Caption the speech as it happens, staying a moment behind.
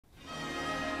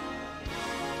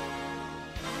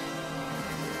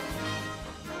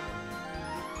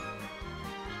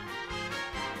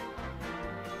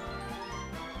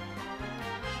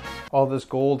All this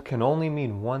gold can only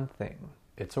mean one thing.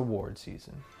 It's award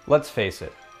season. Let's face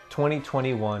it,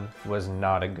 2021 was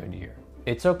not a good year.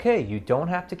 It's okay, you don't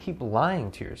have to keep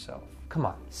lying to yourself. Come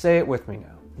on, say it with me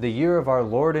now. The year of our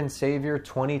Lord and Savior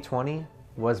 2020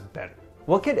 was better.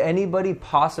 What could anybody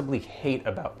possibly hate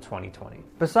about 2020?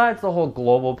 Besides the whole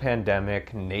global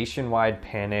pandemic, nationwide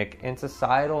panic, and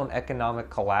societal and economic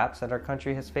collapse that our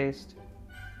country has faced,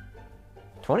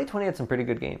 2020 had some pretty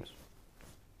good games.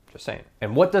 Just saying.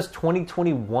 And what does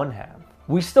 2021 have?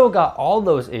 We still got all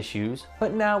those issues,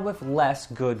 but now with less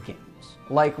good games.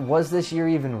 Like, was this year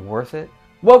even worth it?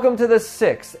 Welcome to the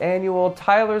 6th annual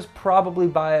Tyler's Probably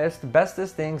Biased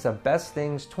Bestest Things of Best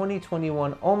Things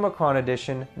 2021 Omicron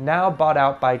edition, now bought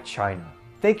out by China.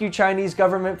 Thank you, Chinese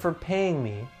government, for paying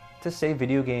me to say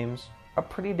video games are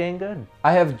pretty dang good.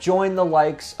 I have joined the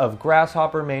likes of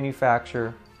Grasshopper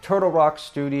Manufacture, Turtle Rock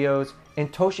Studios,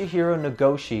 and Toshihiro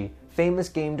Nagoshi, famous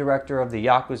game director of the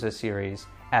Yakuza series,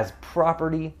 as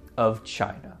property of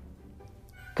China.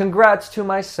 Congrats to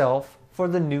myself for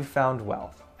the newfound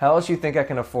wealth. How else you think I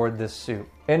can afford this suit?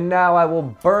 And now I will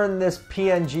burn this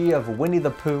PNG of Winnie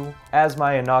the Pooh as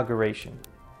my inauguration.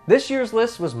 This year's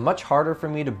list was much harder for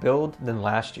me to build than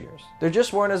last year's. There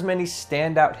just weren't as many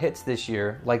standout hits this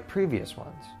year like previous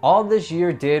ones. All this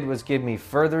year did was give me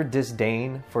further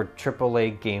disdain for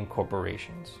AAA game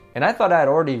corporations. And I thought I had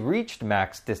already reached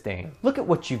max disdain. Look at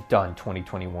what you've done,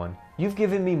 2021. You've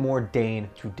given me more Dane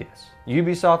to diss.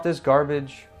 Ubisoft is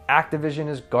garbage. Activision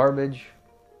is garbage.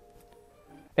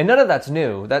 And none of that's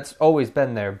new, that's always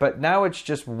been there, but now it's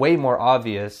just way more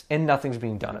obvious and nothing's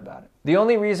being done about it. The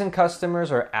only reason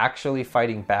customers are actually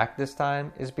fighting back this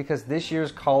time is because this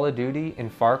year's Call of Duty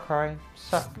and Far Cry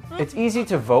suck. It's easy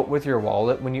to vote with your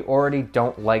wallet when you already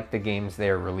don't like the games they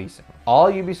are releasing.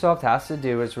 All Ubisoft has to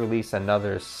do is release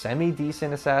another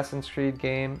semi-decent Assassin's Creed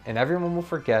game and everyone will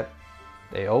forget.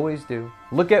 They always do.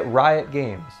 Look at Riot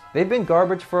Games. They've been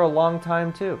garbage for a long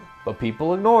time too. But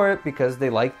people ignore it because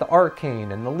they like the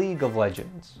Arcane and the League of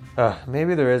Legends.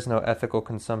 Maybe there is no ethical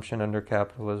consumption under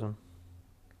capitalism.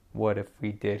 What if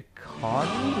we did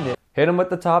communism? Hit them with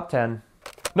the top 10.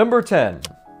 Number 10.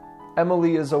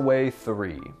 Emily is Away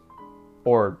 3.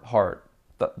 Or heart.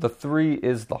 The 3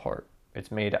 is the heart.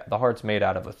 The heart's made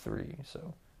out of a 3,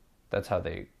 so that's how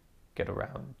they get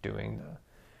around doing the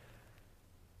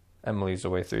Emily's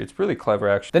Away 3. It's really clever,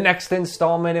 actually. The next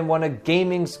installment in one of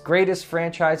gaming's greatest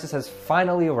franchises has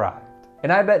finally arrived.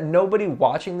 And I bet nobody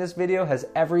watching this video has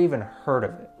ever even heard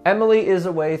of it. Emily is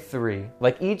Away 3,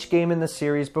 like each game in the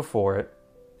series before it,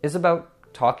 is about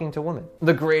talking to women.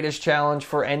 The greatest challenge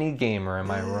for any gamer,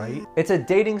 am I right? It's a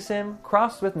dating sim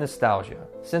crossed with nostalgia,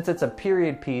 since it's a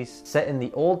period piece set in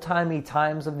the old-timey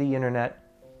times of the internet,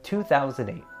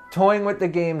 2008. Toying with the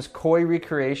game's coy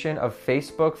recreation of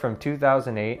Facebook from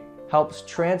 2008, helps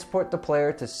transport the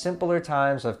player to simpler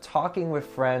times of talking with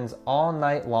friends all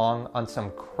night long on some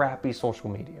crappy social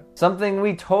media. Something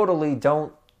we totally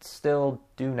don't still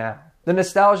do now. The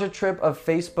nostalgia trip of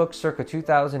Facebook circa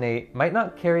 2008 might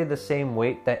not carry the same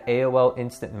weight that AOL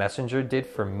Instant Messenger did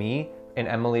for me in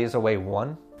Emily is Away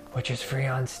 1, which is free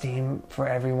on Steam for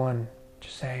everyone,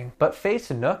 just saying. But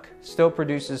Face Nook still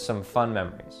produces some fun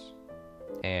memories.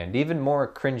 And even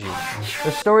more cringy.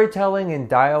 The storytelling and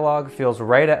dialogue feels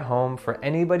right at home for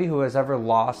anybody who has ever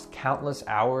lost countless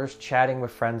hours chatting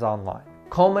with friends online,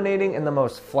 culminating in the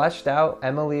most fleshed out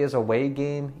Emily is Away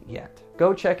game yet.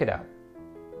 Go check it out.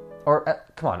 Or,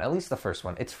 come on, at least the first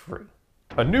one, it's free.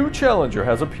 A new challenger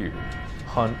has appeared.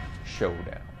 Hunt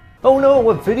Showdown. Oh no,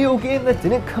 a video game that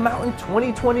didn't come out in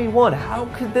 2021. How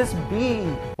could this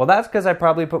be? Well, that's because I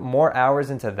probably put more hours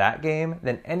into that game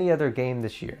than any other game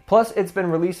this year. Plus, it's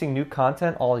been releasing new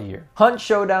content all year. Hunt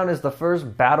Showdown is the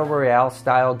first Battle Royale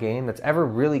style game that's ever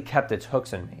really kept its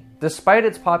hooks in me. Despite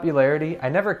its popularity, I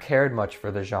never cared much for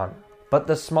the genre. But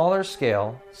the smaller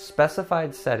scale,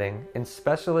 specified setting, and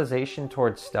specialization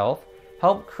towards stealth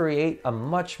help create a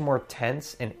much more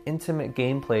tense and intimate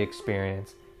gameplay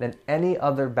experience than any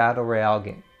other Battle Royale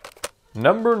game.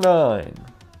 Number 9.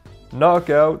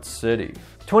 Knockout City.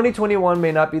 2021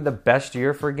 may not be the best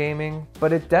year for gaming,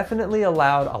 but it definitely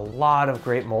allowed a lot of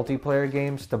great multiplayer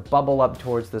games to bubble up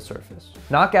towards the surface.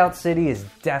 Knockout City is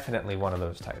definitely one of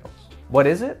those titles. What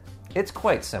is it? It's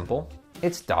quite simple.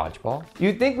 It's dodgeball.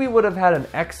 You'd think we would have had an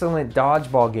excellent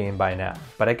dodgeball game by now,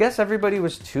 but I guess everybody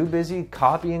was too busy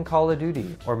copying Call of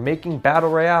Duty or making battle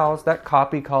royales that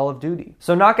copy Call of Duty.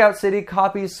 So Knockout City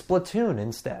copies Splatoon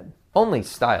instead. Only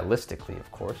stylistically,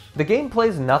 of course. The game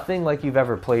plays nothing like you've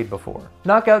ever played before.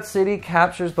 Knockout City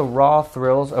captures the raw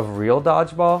thrills of real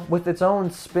dodgeball with its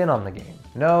own spin on the game.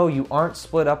 No, you aren't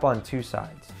split up on two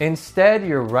sides. Instead,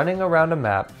 you're running around a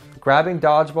map, grabbing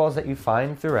dodgeballs that you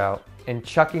find throughout, and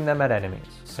chucking them at enemies.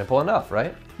 Simple enough,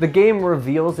 right? The game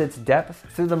reveals its depth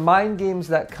through the mind games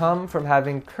that come from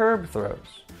having curb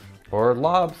throws, or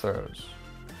lob throws,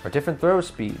 or different throw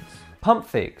speeds, pump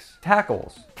fakes,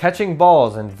 tackles, catching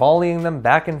balls and volleying them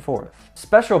back and forth,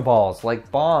 special balls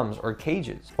like bombs or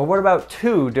cages, or what about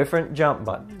 2 different jump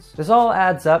buttons? This all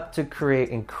adds up to create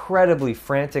incredibly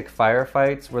frantic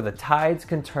firefights where the tides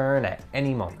can turn at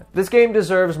any moment. This game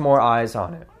deserves more eyes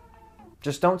on it.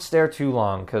 Just don't stare too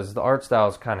long because the art style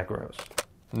is kind of gross.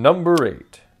 Number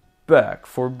 8, Back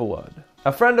 4 Blood.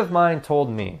 A friend of mine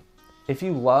told me, if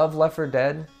you love Left 4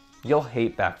 Dead, you'll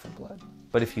hate Back 4 Blood.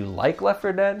 But if you like Left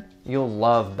 4 Dead, you'll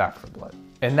love Back 4 Blood.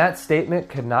 And that statement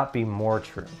could not be more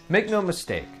true. Make no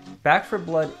mistake, Back 4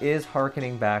 Blood is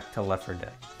harkening back to Left 4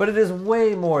 Dead. But it is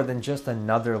way more than just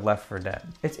another Left 4 Dead.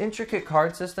 Its intricate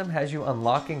card system has you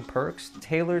unlocking perks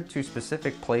tailored to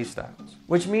specific playstyles,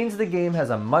 which means the game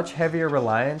has a much heavier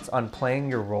reliance on playing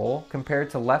your role compared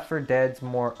to Left 4 Dead's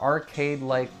more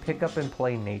arcade-like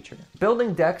pick-up-and-play nature.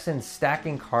 Building decks and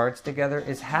stacking cards together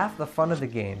is half the fun of the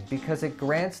game because it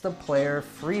grants the player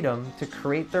freedom to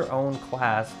create their own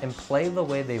class and play the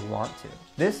way they want to.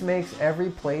 This makes every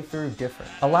playthrough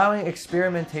different, allowing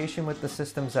experimentation with the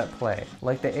systems at play,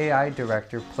 like the AI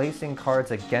director placing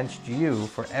cards against you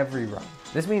for every run.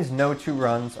 This means no 2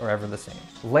 runs are ever the same.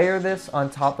 Layer this on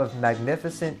top of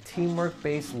magnificent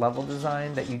teamwork-based level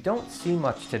design that you don't see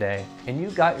much today, and you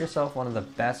got yourself one of the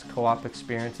best co-op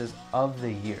experiences of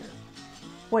the year.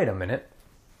 Wait a minute.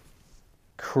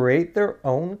 Create their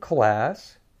own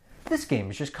class? This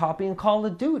game is just copying Call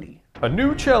of Duty. A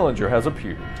new challenger has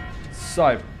appeared.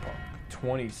 Cyberpunk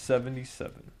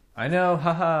 2077. I know,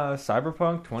 haha,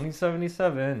 Cyberpunk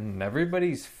 2077,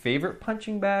 everybody's favorite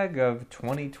punching bag of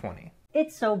 2020.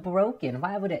 It's so broken,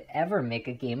 why would it ever make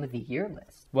a Game of the Year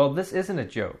list? Well, this isn't a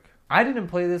joke. I didn't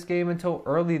play this game until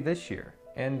early this year,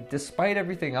 and despite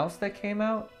everything else that came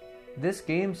out, this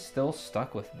game still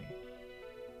stuck with me.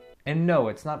 And no,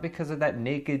 it's not because of that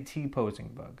naked T-posing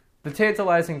bug. The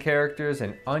tantalizing characters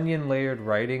and onion-layered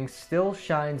writing still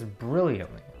shines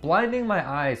brilliantly, blinding my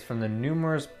eyes from the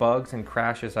numerous bugs and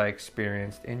crashes I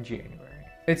experienced in January.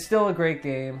 It's still a great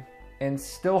game, and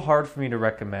still hard for me to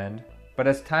recommend, but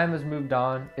as time has moved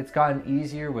on, it's gotten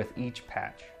easier with each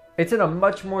patch. It's in a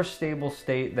much more stable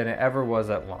state than it ever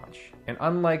was at launch, and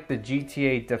unlike the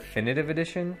GTA Definitive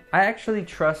Edition, I actually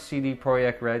trust CD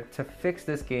Projekt Red to fix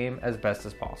this game as best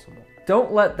as possible.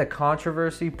 Don't let the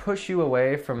controversy push you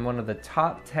away from one of the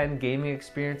top 10 gaming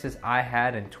experiences I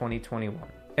had in 2021.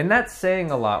 And that's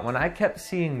saying a lot when I kept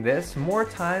seeing this more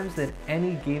times than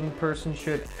any gaming person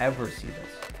should ever see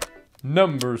this.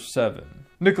 Number 7,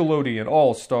 Nickelodeon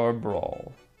All-Star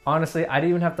Brawl. Honestly, I didn't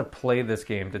even have to play this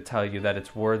game to tell you that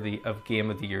it's worthy of Game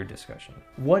of the Year discussion.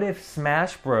 What if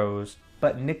Smash Bros,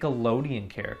 but Nickelodeon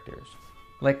characters?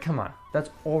 Like, come on,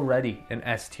 that's already an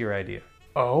S-tier idea.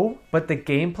 Oh? But the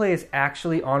gameplay is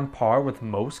actually on par with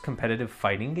most competitive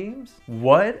fighting games?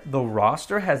 What? The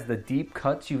roster has the deep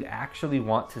cuts you'd actually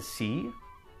want to see?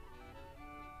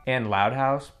 And Loud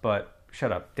House, but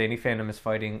shut up, Danny Phantom is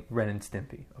fighting Ren and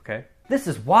Stimpy, okay? This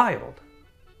is wild!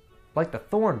 Like the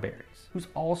Thornberries, who's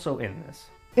also in this.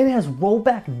 It has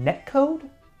rollback netcode?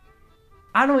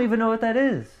 I don't even know what that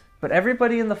is. But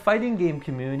everybody in the fighting game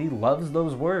community loves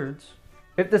those words.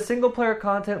 If the single player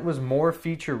content was more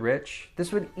feature rich,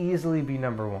 this would easily be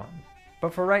number 1.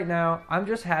 But for right now, I'm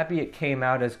just happy it came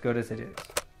out as good as it is.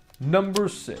 Number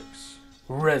 6,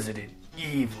 Resident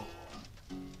Evil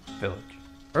Village.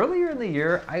 Earlier in the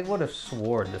year, I would have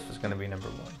sworn this was going to be number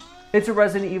 1. It's a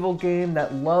Resident Evil game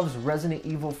that loves Resident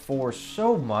Evil 4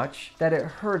 so much that it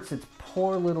hurts its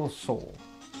poor little soul.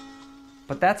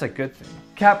 But that's a good thing.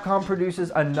 Capcom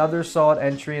produces another solid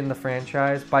entry in the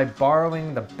franchise by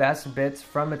borrowing the best bits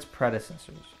from its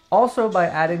predecessors. Also by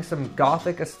adding some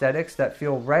gothic aesthetics that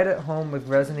feel right at home with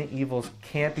Resident Evil's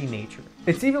campy nature.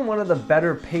 It's even one of the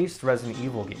better paced Resident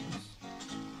Evil games.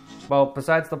 Well,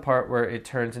 besides the part where it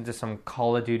turns into some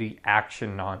Call of Duty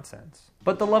action nonsense.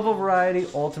 But the level variety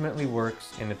ultimately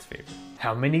works in its favor.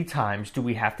 How many times do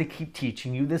we have to keep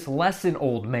teaching you this lesson,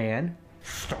 old man?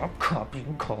 Stop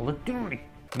copying Call of Duty.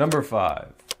 Number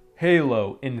 5,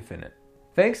 Halo Infinite.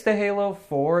 Thanks to Halo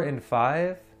 4 and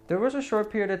 5, there was a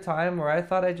short period of time where I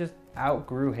thought I just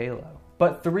outgrew Halo.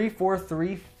 But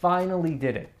 343 finally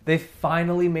did it. They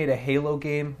finally made a Halo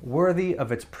game worthy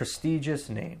of its prestigious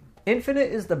name.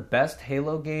 Infinite is the best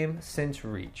Halo game since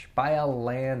Reach, by a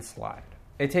landslide.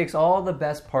 It takes all the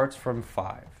best parts from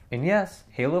 5. And yes,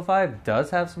 Halo 5 does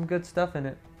have some good stuff in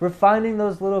it. Refining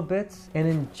those little bits and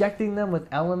injecting them with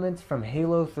elements from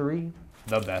Halo 3,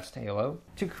 the best Halo,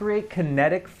 to create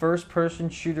kinetic first-person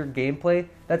shooter gameplay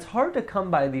that's hard to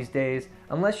come by these days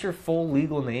unless your full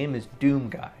legal name is Doom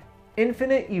Guy.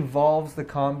 Infinite evolves the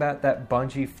combat that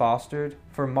Bungie fostered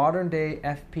for modern-day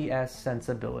FPS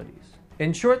sensibilities.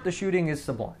 In short, the shooting is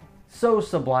sublime. So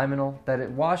subliminal that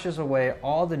it washes away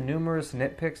all the numerous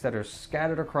nitpicks that are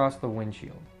scattered across the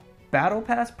windshield. Battle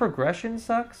Pass progression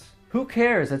sucks? Who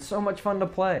cares? It's so much fun to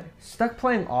play. Stuck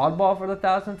playing Oddball for the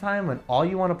 1000th time when all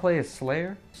you want to play is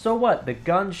Slayer? So what? The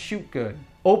guns shoot good.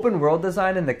 Open world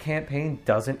design in the campaign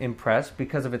doesn't impress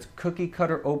because of its cookie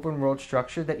cutter open world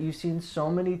structure that you've seen so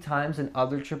many times in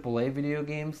other AAA video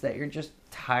games that you're just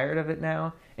tired of it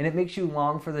now, and it makes you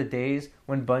long for the days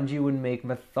when Bungie would make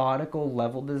methodical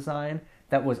level design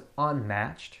that was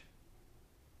unmatched.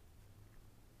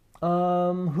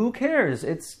 Who cares?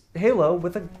 It's Halo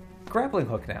with a grappling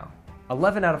hook now.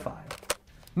 11 out of 5.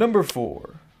 Number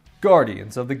 4,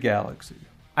 Guardians of the Galaxy.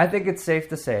 I think it's safe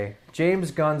to say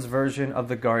James Gunn's version of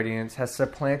the Guardians has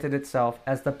supplanted itself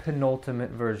as the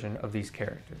penultimate version of these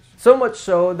characters. So much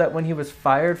so that when he was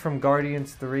fired from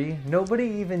Guardians 3, nobody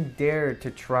even dared to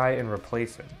try and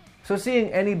replace him. So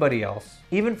seeing anybody else,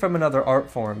 even from another art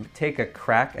form, take a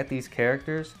crack at these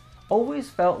characters always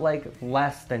felt like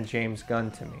less than James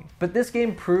Gunn to me. But this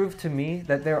game proved to me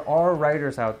that there are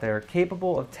writers out there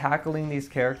capable of tackling these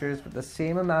characters with the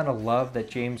same amount of love that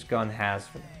James Gunn has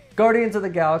for them. Guardians of the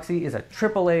Galaxy is a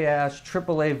AAA-ass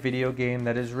AAA video game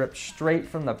that is ripped straight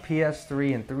from the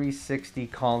PS3 and 360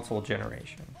 console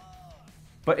generation.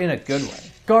 But in a good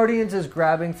way. Guardians is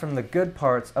grabbing from the good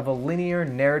parts of a linear,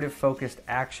 narrative-focused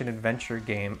action-adventure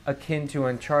game akin to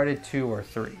Uncharted 2 or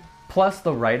 3. Plus,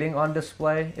 the writing on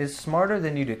display is smarter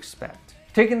than you'd expect.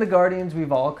 Taking the Guardians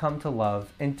we've all come to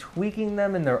love and tweaking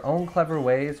them in their own clever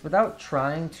ways without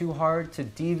trying too hard to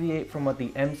deviate from what the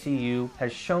MCU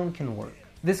has shown can work.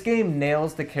 This game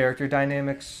nails the character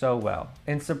dynamics so well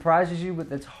and surprises you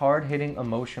with its hard-hitting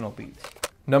emotional beats.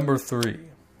 Number 3,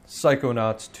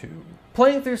 Psychonauts 2.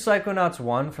 Playing through Psychonauts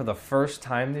 1 for the first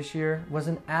time this year was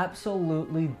an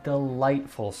absolutely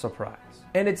delightful surprise.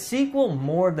 And its sequel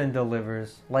more than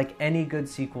delivers, like any good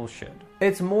sequel should.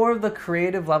 It's more of the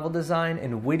creative level design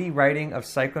and witty writing of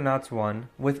Psychonauts 1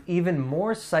 with even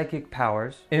more psychic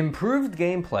powers, improved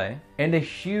gameplay, and a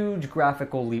huge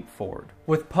graphical leap forward.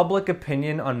 With public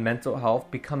opinion on mental health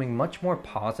becoming much more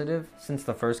positive since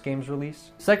the first game's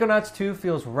release, Psychonauts 2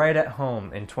 feels right at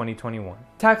home in 2021.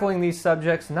 Tackling these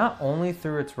subjects not only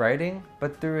through its writing,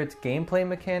 but through its gameplay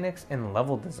mechanics and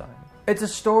level design. It's a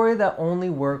story that only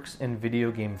works in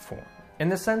video game form, in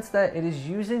the sense that it is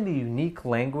using the unique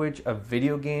language of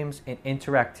video games and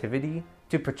interactivity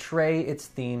to portray its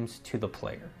themes to the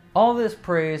player. All this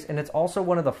praise, and it's also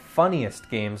one of the funniest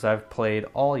games I've played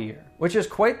all year, which is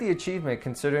quite the achievement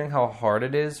considering how hard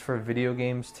it is for video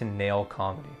games to nail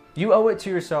comedy. You owe it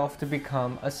to yourself to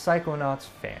become a Psychonauts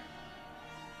fan.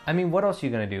 I mean, what else are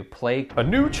you gonna do? Play? A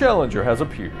new challenger has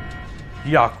appeared.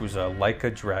 Yakuza Like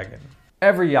a Dragon.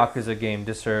 Every Yakuza game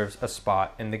deserves a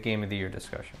spot in the Game of the Year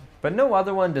discussion, but no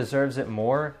other one deserves it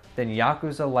more than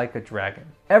Yakuza Like a Dragon.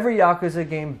 Every Yakuza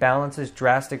game balances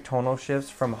drastic tonal shifts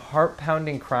from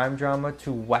heart-pounding crime drama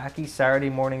to wacky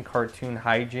Saturday morning cartoon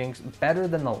hijinks better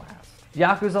than the last.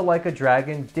 Yakuza Like a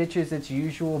Dragon ditches its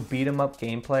usual beat-em-up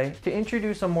gameplay to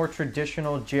introduce a more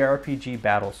traditional JRPG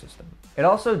battle system. It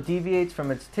also deviates from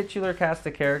its titular cast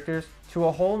of characters to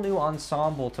a whole new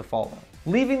ensemble to follow.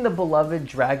 Leaving the beloved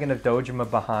Dragon of Dojima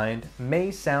behind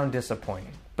may sound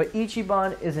disappointing, but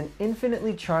Ichiban is an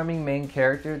infinitely charming main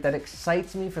character that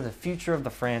excites me for the future of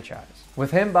the franchise. With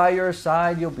him by your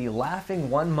side, you'll be laughing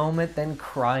one moment, then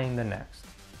crying the next,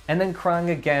 and then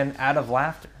crying again out of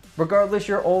laughter. Regardless,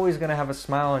 you're always going to have a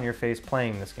smile on your face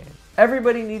playing this game.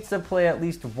 Everybody needs to play at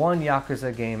least one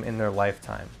Yakuza game in their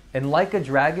lifetime, and Like a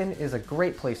Dragon is a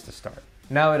great place to start.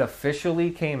 Now, it officially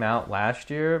came out last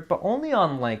year, but only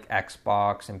on like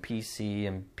Xbox and PC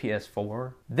and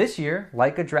PS4. This year,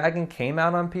 Like a Dragon came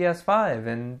out on PS5,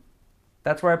 and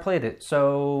that's where I played it.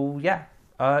 So yeah,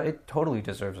 it totally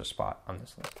deserves a spot on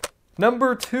this list.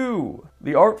 Number 2,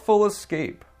 The Artful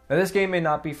Escape. Now, this game may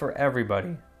not be for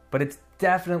everybody, but it's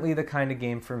definitely the kind of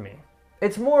game for me.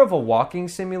 It's more of a walking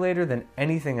simulator than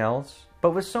anything else,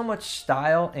 but with so much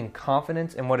style and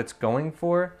confidence in what it's going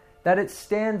for, that it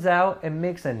stands out and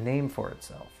makes a name for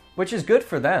itself. Which is good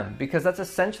for them, because that's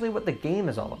essentially what the game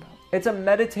is all about. It's a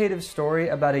meditative story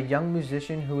about a young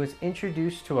musician who is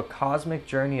introduced to a cosmic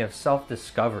journey of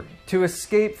self-discovery, to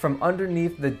escape from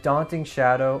underneath the daunting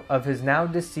shadow of his now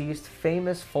deceased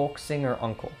famous folk singer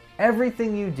uncle.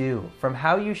 Everything you do, from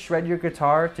how you shred your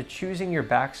guitar to choosing your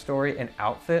backstory and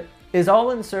outfit, is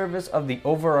all in service of the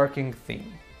overarching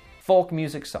theme. Folk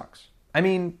music sucks. I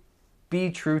mean,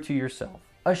 be true to yourself.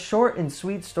 A short and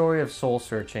sweet story of soul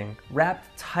searching,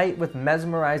 wrapped tight with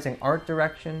mesmerizing art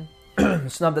direction,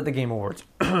 snubbed at the Game Awards.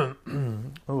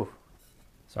 Ooh,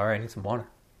 sorry, I need some water.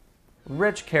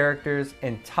 Rich characters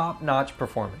and top-notch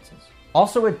performances.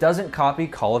 Also, it doesn't copy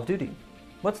Call of Duty.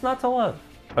 What's not to love?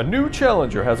 A new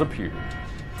challenger has appeared.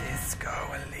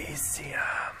 Disco Elysium.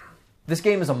 This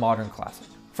game is a modern classic.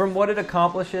 From what it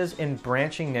accomplishes in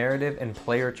branching narrative and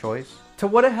player choice, to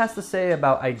what it has to say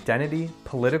about identity,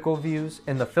 political views,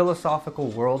 and the philosophical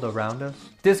world around us,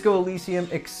 Disco Elysium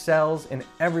excels in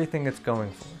everything it's going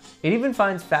for. It even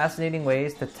finds fascinating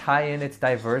ways to tie in its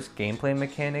diverse gameplay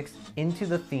mechanics into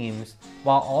the themes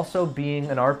while also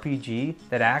being an RPG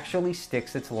that actually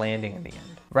sticks its landing in the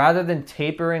end, rather than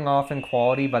tapering off in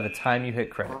quality by the time you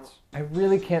hit credits. I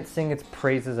really can't sing its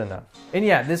praises enough. And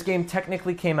yeah, this game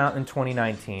technically came out in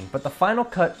 2019, but the final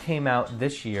cut came out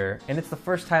this year, and it's the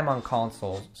first time on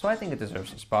consoles, so I think it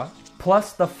deserves a spot.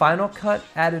 Plus, the final cut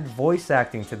added voice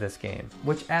acting to this game,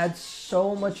 which adds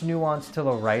so much nuance to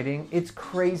the writing. It's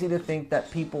crazy to think that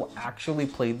people actually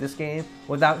played this game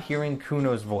without hearing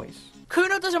Kuno's voice.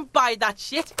 Kuno doesn't buy that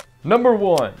shit. Number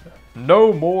 1,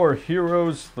 No More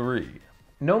Heroes 3.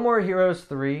 No More Heroes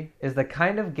 3 is the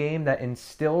kind of game that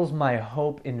instills my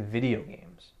hope in video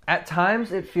games. At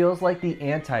times, it feels like the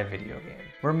anti-video game,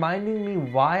 reminding me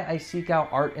why I seek out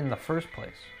art in the first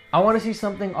place. I want to see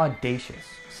something audacious,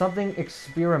 something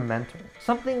experimental,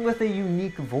 something with a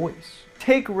unique voice.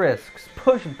 Take risks,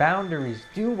 push boundaries,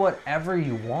 do whatever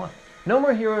you want. No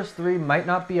More Heroes 3 might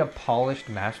not be a polished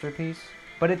masterpiece,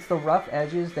 but it's the rough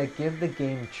edges that give the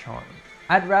game charm.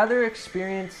 I'd rather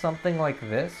experience something like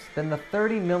this than the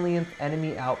 30 millionth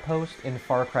enemy outpost in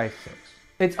Far Cry 6.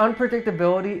 Its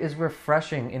unpredictability is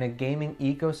refreshing in a gaming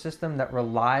ecosystem that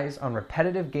relies on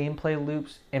repetitive gameplay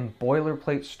loops and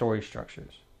boilerplate story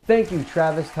structures. Thank you,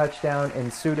 Travis Touchdown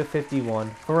and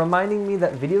Suda51, for reminding me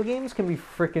that video games can be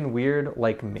frickin' weird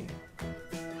like me.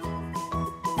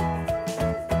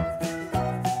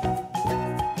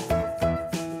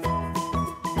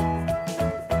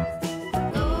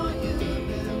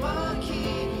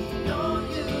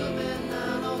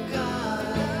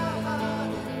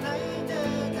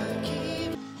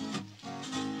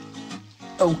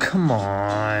 Oh, come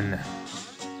on.